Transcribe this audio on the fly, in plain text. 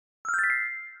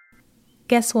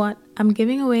Guess what? I'm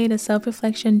giving away the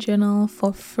Self-Reflection Journal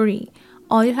for free.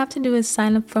 All you have to do is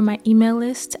sign up for my email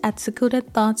list at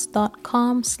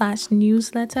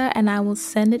secludedthoughts.com/newsletter and I will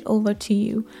send it over to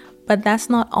you. But that's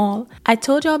not all. I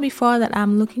told y'all before that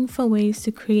I'm looking for ways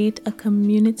to create a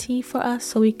community for us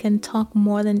so we can talk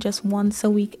more than just once a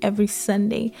week every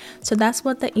Sunday. So that's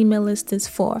what the email list is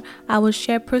for. I will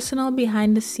share personal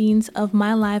behind the scenes of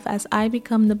my life as I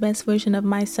become the best version of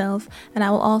myself, and I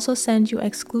will also send you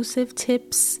exclusive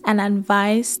tips and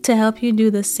advice to help you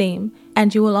do the same.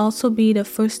 And you will also be the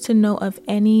first to know of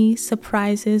any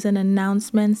surprises and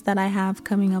announcements that I have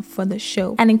coming up for the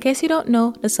show. And in case you don't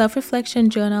know, the Self-Reflection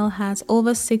Journal has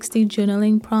over 60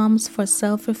 journaling prompts for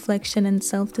self-reflection and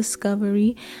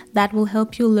self-discovery that will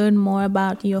help you learn more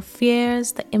about your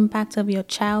fears, the impact of your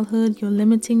childhood, your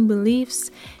limiting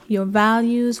beliefs, your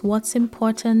values, what's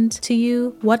important to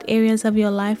you, what areas of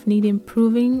your life need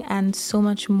improving, and so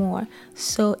much more.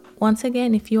 So once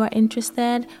again, if you are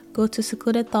interested, go to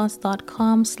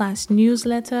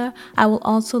secludedthoughts.com/newsletter. I will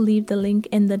also leave the link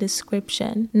in the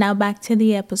description. Now back to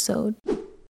the episode.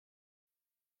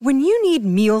 When you need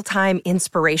mealtime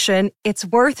inspiration, it's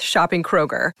worth shopping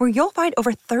Kroger, where you'll find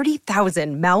over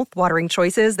 30,000 mouth-watering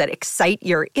choices that excite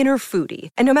your inner foodie.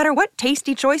 And no matter what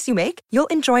tasty choice you make, you'll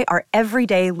enjoy our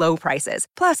everyday low prices,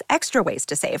 plus extra ways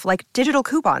to save, like digital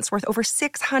coupons worth over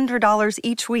 $600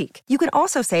 each week. You can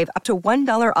also save up to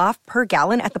 $1 off per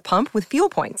gallon at the pump with fuel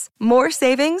points. More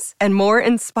savings and more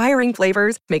inspiring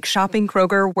flavors make shopping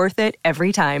Kroger worth it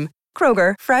every time.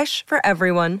 Kroger, fresh for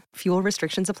everyone. Fuel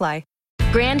restrictions apply.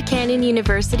 Grand Canyon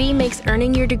University makes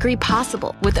earning your degree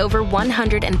possible with over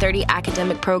 130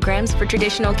 academic programs for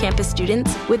traditional campus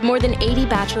students, with more than 80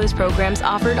 bachelor's programs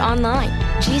offered online.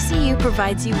 GCU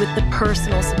provides you with the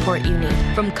personal support you need,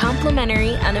 from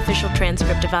complimentary unofficial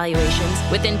transcript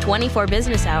evaluations within 24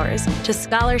 business hours to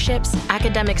scholarships,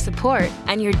 academic support,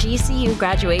 and your GCU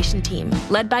graduation team,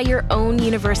 led by your own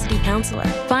university counselor.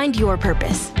 Find your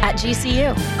purpose at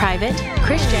GCU. Private,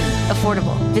 Christian,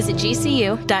 affordable. Visit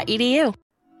gcu.edu.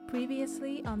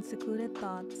 Previously on Secluded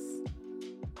Thoughts.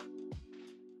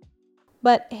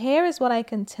 But here is what I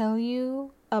can tell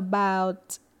you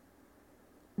about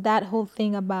that whole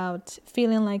thing about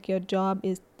feeling like your job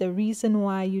is the reason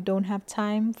why you don't have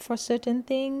time for certain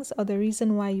things, or the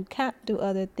reason why you can't do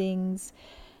other things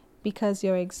because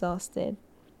you're exhausted.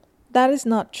 That is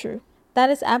not true. That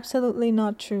is absolutely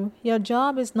not true. Your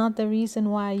job is not the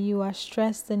reason why you are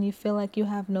stressed and you feel like you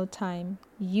have no time.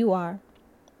 You are.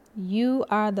 You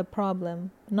are the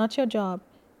problem, not your job.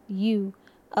 You.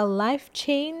 A life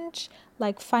change,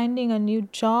 like finding a new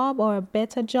job or a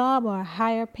better job or a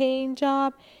higher paying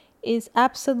job, is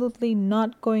absolutely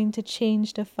not going to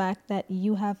change the fact that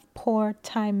you have poor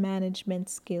time management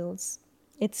skills.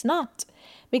 It's not.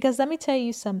 Because let me tell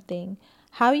you something.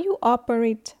 How you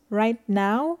operate right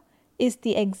now is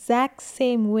the exact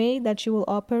same way that you will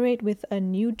operate with a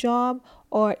new job,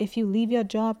 or if you leave your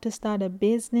job to start a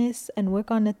business and work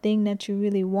on the thing that you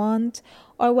really want,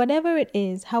 or whatever it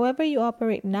is. However you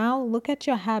operate now, look at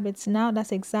your habits now.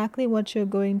 That's exactly what you're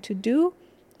going to do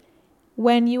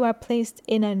when you are placed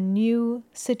in a new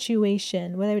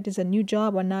situation, whether it is a new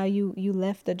job or now you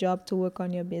left the job to work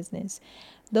on your business.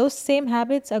 Those same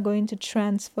habits are going to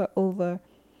transfer over.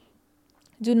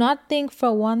 Do not think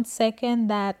for 1 second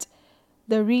that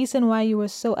the reason why you were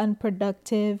so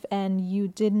unproductive and you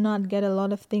did not get a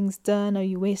lot of things done, or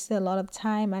you wasted a lot of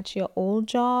time at your old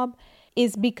job,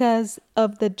 is because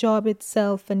of the job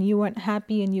itself and you weren't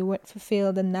happy and you weren't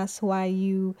fulfilled, and that's why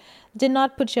you did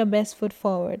not put your best foot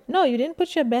forward. No, you didn't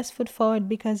put your best foot forward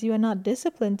because you are not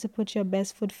disciplined to put your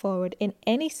best foot forward in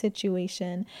any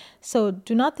situation. So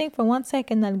do not think for 1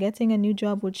 second that getting a new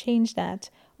job will change that,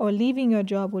 or leaving your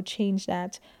job will change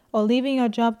that, or leaving your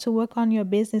job to work on your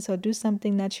business or do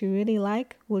something that you really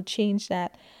like will change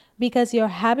that. Because your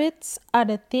habits are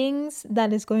the things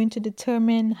that is going to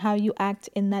determine how you act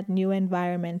in that new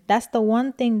environment. That's the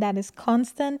one thing that is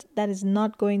constant, that is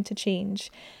not going to change.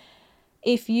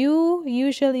 If you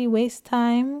usually waste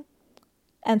time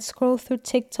and scroll through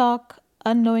TikTok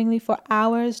unknowingly for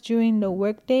hours during the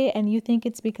workday, and you think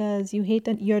it's because you hate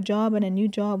your job and a new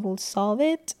job will solve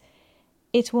it,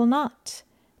 it will not.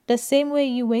 The same way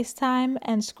you waste time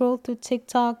and scroll through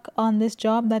TikTok on this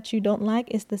job that you don't like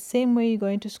is the same way you're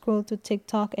going to scroll through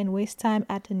TikTok and waste time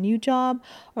at a new job,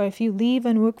 or if you leave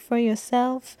and work for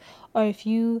yourself, or if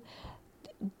you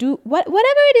do whatever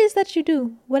it is that you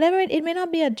do, whatever it may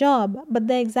not be a job, but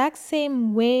the exact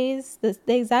same ways, the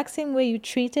exact same way you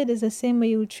treat it is the same way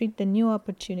you treat the new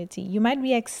opportunity. You might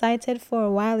be excited for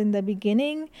a while in the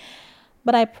beginning,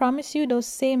 But I promise you, those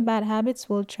same bad habits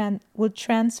will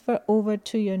transfer over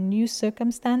to your new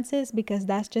circumstances, because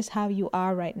that's just how you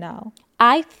are right now.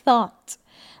 I thought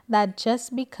that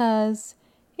just because,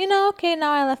 okay,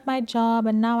 now I left my job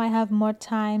and now I have more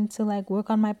time to like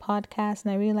work on my podcast,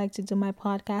 and I really like to do my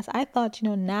podcast. I thought,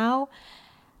 now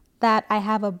that I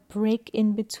have a break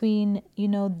in between,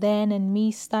 then and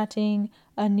me starting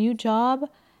a new job,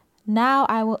 now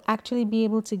I will actually be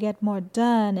able to get more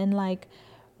done and like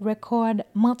record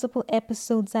multiple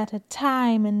episodes at a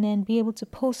time, and then be able to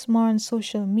post more on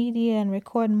social media and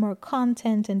record more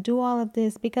content and do all of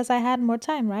this because I had more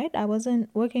time, right? I wasn't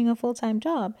working a full-time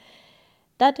job.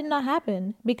 That did not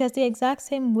happen, because the exact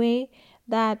same way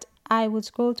that I would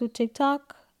scroll through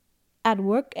TikTok at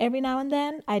work every now and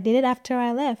then, I did it after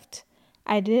I left.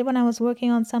 I did it when I was working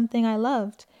on something I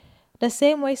loved. The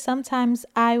same way sometimes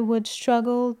I would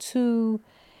struggle to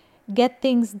get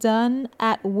things done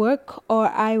at work, or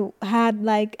I had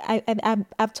like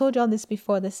I've told you all this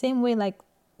before. The same way, like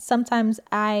sometimes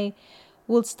I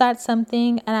will start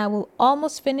something and I will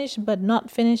almost finish but not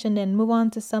finish, and then move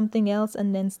on to something else,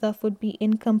 and then stuff would be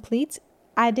incomplete.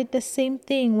 I did the same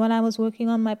thing when I was working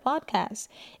on my podcast.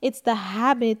 It's the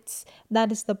habits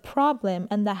that is the problem,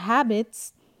 and the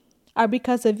habits are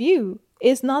because of you.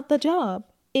 It's not the job,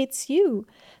 it's you.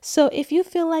 So if you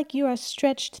feel like you are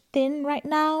stretched thin right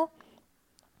now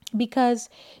because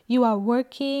you are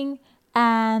working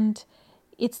and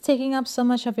it's taking up so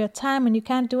much of your time and you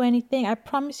can't do anything, I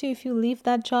promise you, if you leave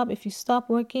that job, if you stop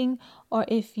working, or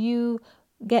if you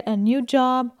get a new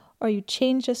job, or you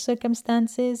change your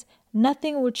circumstances,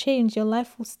 nothing will change. Your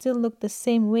life will still look the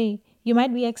same way. You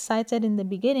might be excited in the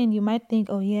beginning. You might think,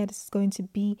 oh yeah, this is going to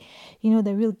be,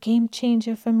 the real game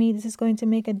changer for me. This is going to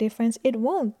make a difference. It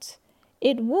won't.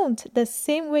 It won't. The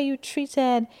same way you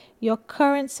treated your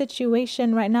current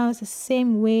situation right now is the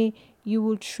same way you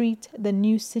will treat the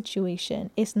new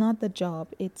situation. It's not the job,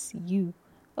 it's you.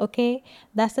 Okay?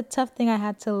 That's the tough thing I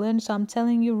had to learn. So I'm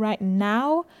telling you right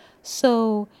now,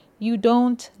 so you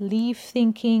don't leave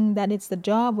thinking that it's the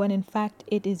job when in fact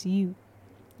it is you.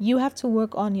 You have to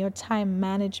work on your time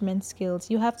management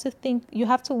skills. You have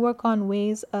to work on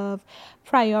ways of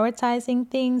prioritizing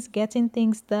things, getting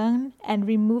things done, and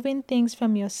removing things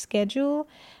from your schedule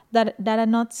that are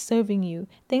not serving you.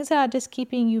 Things that are just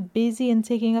keeping you busy and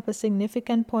taking up a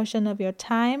significant portion of your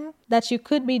time, that you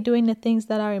could be doing the things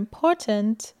that are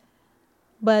important,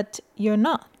 but you're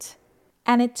not.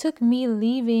 And it took me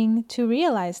leaving to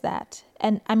realize that.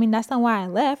 And I mean, that's not why I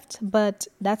left, but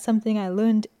that's something I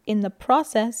learned in the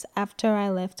process after I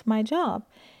left my job.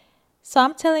 So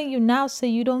I'm telling you now, so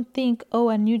you don't think, oh,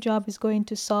 a new job is going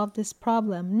to solve this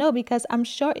problem. No, because I'm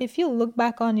sure if you look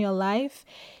back on your life,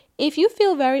 if you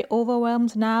feel very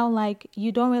overwhelmed now, like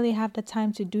you don't really have the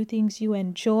time to do things you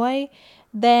enjoy,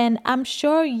 then I'm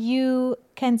sure you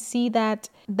can see that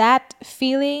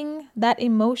feeling, that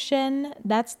emotion,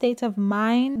 that state of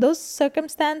mind, those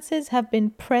circumstances have been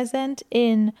present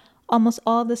in almost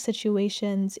all the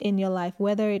situations in your life,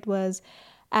 whether it was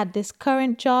at this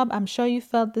current job. I'm sure you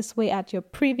felt this way at your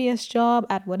previous job,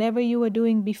 at whatever you were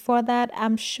doing before that.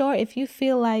 I'm sure if you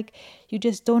feel like you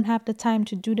just don't have the time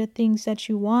to do the things that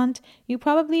you want, you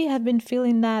probably have been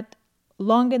feeling that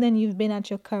longer than you've been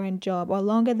at your current job, or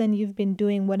longer than you've been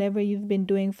doing whatever you've been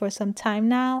doing for some time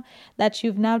now, that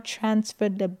you've now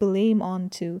transferred the blame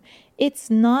onto.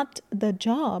 It's not the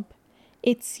job,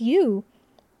 it's you.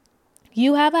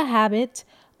 You have a habit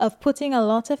of putting a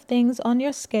lot of things on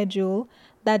your schedule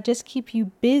that just keep you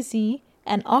busy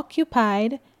and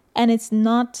occupied, and it's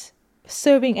not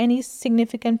serving any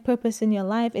significant purpose in your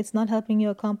life. It's not helping you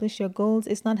accomplish your goals.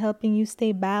 It's not helping you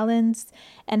stay balanced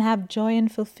and have joy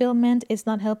and fulfillment. It's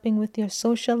not helping with your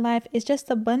social life. It's just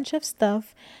a bunch of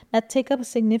stuff that take up a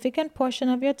significant portion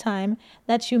of your time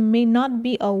that you may not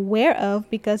be aware of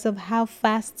because of how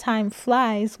fast time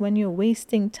flies when you're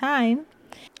wasting time,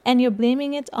 and you're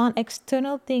blaming it on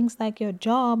external things like your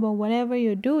job or whatever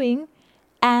you're doing.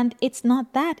 And it's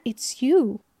not that, it's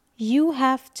you. You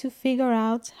have to figure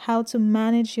out how to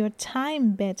manage your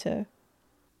time better.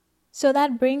 So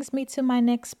that brings me to my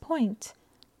next point.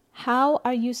 How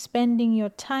are you spending your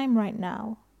time right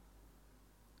now?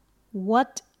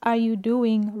 What are you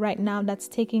doing right now that's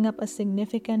taking up a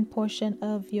significant portion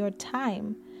of your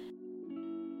time?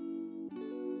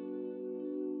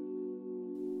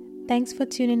 Thanks for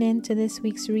tuning in to this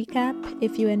week's recap.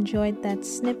 If you enjoyed that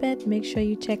snippet, make sure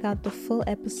you check out the full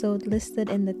episode listed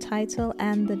in the title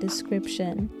and the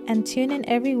description. And tune in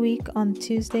every week on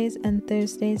Tuesdays and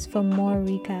Thursdays for more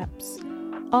recaps.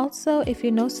 Also, if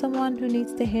you know someone who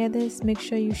needs to hear this, make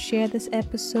sure you share this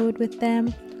episode with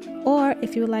them, Or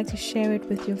if you would like to share it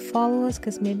with your followers,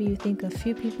 because maybe you think a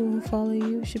few people who follow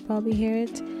you should probably hear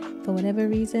it for whatever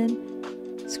reason,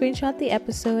 screenshot the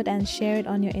episode and share it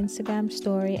on your Instagram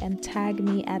story and tag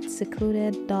me at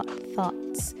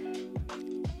secluded.thoughts.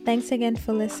 Thanks again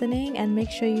for listening, and make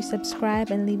sure you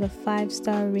subscribe and leave a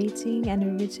 5-star rating and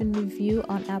a written review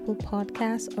on Apple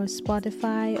Podcasts or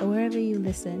Spotify or wherever you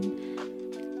listen.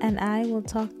 And I will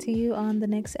talk to you on the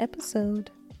next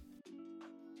episode.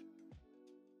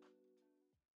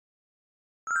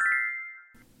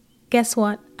 Guess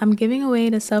what? I'm giving away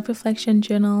the Self-Reflection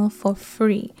Journal for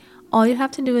free. All you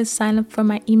have to do is sign up for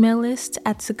my email list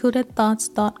at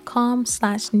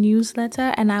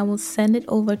secludedthoughts.com/newsletter and I will send it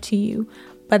over to you.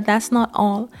 But that's not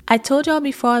all. I told y'all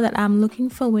before that I'm looking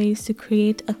for ways to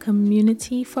create a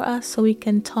community for us so we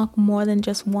can talk more than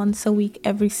just once a week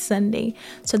every Sunday.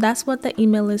 So that's what the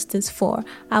email list is for.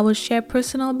 I will share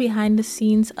personal behind the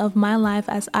scenes of my life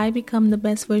as I become the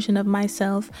best version of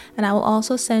myself, and I will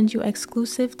also send you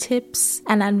exclusive tips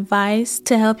and advice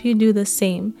to help you do the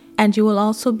same. And you will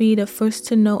also be the first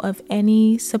to know of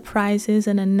any surprises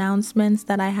and announcements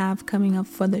that I have coming up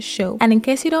for the show. And in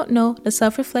case you don't know, the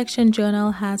Self-Reflection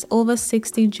Journal has over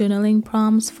 60 journaling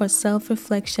prompts for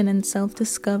self-reflection and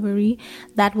self-discovery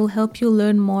that will help you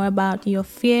learn more about your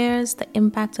fears, the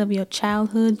impact of your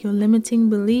childhood, your limiting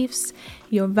beliefs,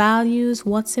 your values,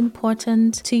 what's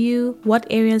important to you, what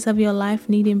areas of your life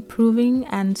need improving,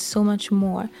 and so much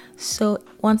more. So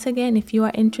once again, if you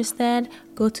are interested,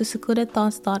 go to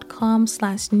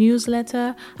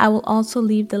secludedthoughts.com/newsletter. I will also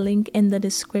leave the link in the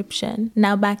description.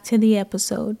 Now back to the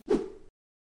episode.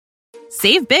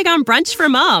 Save big on brunch for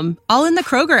mom, all in the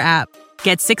Kroger app.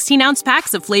 Get 16-ounce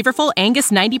packs of flavorful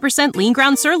Angus 90% lean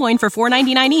ground sirloin for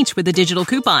 $4.99 each with a digital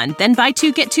coupon. Then buy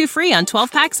 2, get 2 free on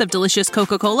 12 packs of delicious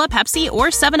Coca-Cola, Pepsi, or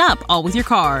 7-Up, all with your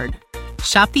card.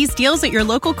 Shop these deals at your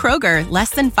local Kroger,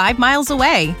 less than 5 miles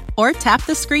away. Or tap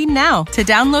the screen now to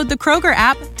download the Kroger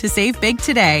app to save big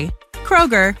today.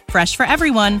 Kroger, fresh for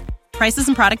everyone. Prices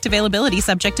and product availability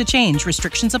subject to change.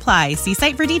 Restrictions apply. See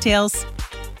site for details.